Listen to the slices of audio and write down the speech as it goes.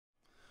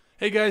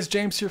Hey guys,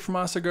 James here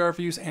from Cigar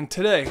Reviews, and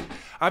today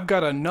I've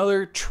got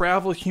another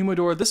travel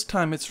humidor. This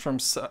time it's from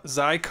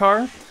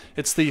Cigar.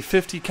 It's the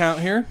 50 count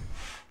here.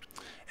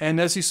 And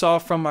as you saw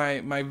from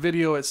my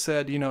video, it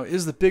said, you know,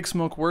 is the big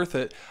smoke worth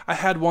it? I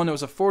had one that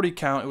was a 40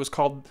 count. It was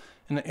called,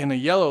 in a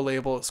yellow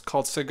label, it's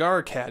called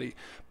Cigar Caddy.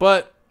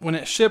 But when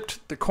it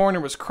shipped, the corner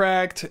was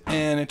cracked,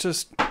 and it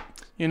just,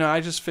 you know, I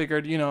just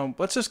figured, you know,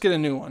 let's just get a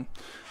new one.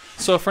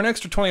 So for an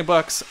extra 20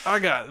 bucks, I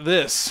got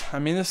this. I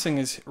mean, this thing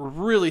is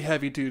really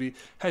heavy duty.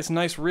 Has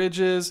nice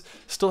ridges,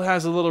 still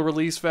has a little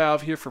release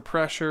valve here for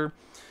pressure,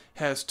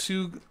 has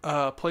two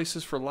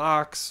places for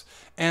locks,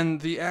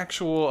 and the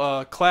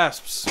actual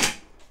clasps,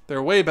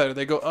 they're way better.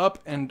 They go up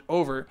and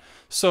over,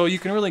 so you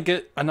can really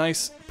get a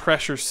nice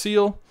pressure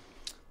seal.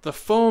 The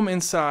foam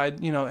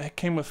inside, you know, it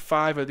came with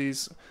 5 of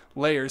these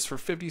layers for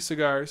 50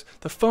 cigars.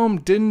 The foam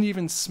didn't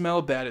even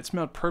smell bad. It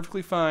smelled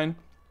perfectly fine.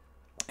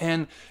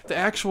 And the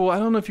actual, I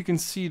don't know if you can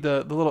see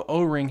the little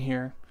O-ring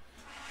here,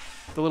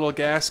 the little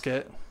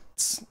gasket.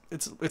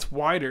 It's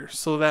wider,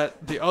 so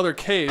that the other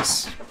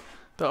case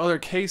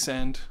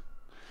end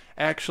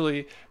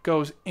actually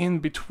goes in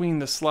between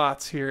the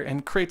slots here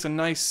and creates a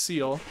nice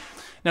seal.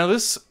 Now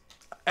this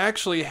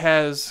actually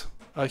has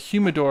a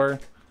humidor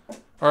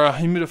or a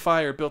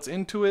humidifier built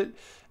into it,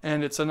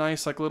 and it's a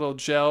nice like little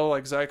gel,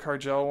 like Cigar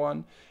gel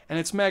one, and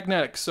it's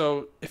magnetic,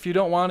 so if you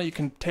don't want it, you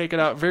can take it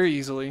out very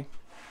easily.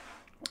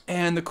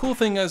 And the cool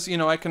thing is, you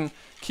know, I can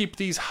keep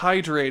these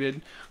hydrated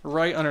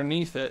right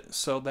underneath it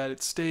so that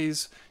it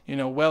stays, you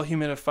know, well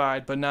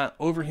humidified but not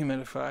over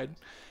humidified.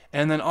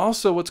 And then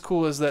also what's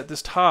cool is that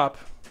this top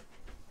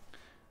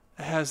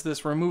has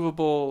this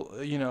removable,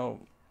 you know,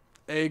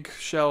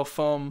 eggshell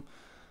foam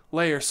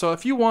layer. So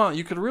if you want,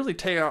 you could really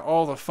take out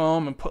all the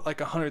foam and put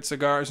like 100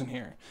 cigars in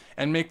here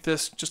and make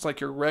this just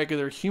like your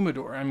regular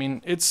humidor. I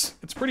mean, it's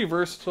pretty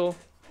versatile.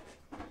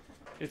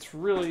 It's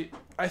really,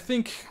 I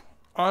think,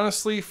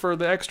 honestly, for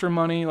the extra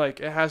money,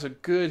 like, it has a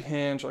good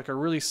hinge, like a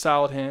really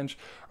solid hinge,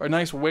 or a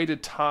nice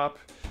weighted top.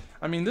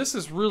 I mean, this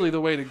is really the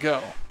way to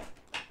go.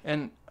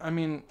 And I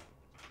mean,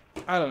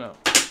 I don't know.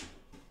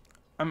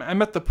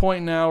 I'm at the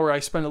point now where I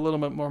spend a little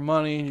bit more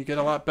money and you get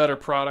a lot better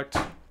product.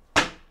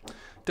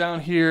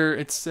 Down here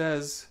it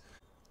says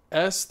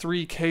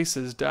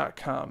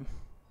s3cases.com.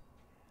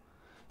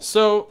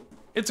 So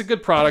it's a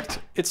good product.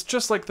 It's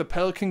just like the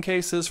Pelican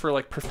cases for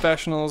like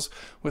professionals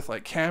with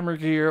like camera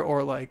gear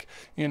or like,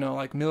 you know,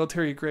 like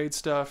military grade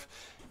stuff.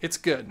 It's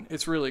good.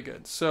 It's really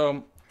good.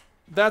 So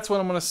that's what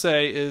I'm going to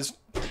say is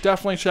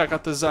definitely check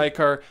out the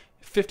Cigar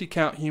 50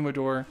 count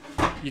humidor.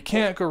 You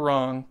can't go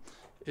wrong.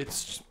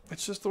 It's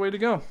just the way to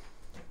go.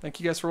 Thank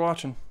you guys for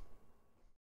watching.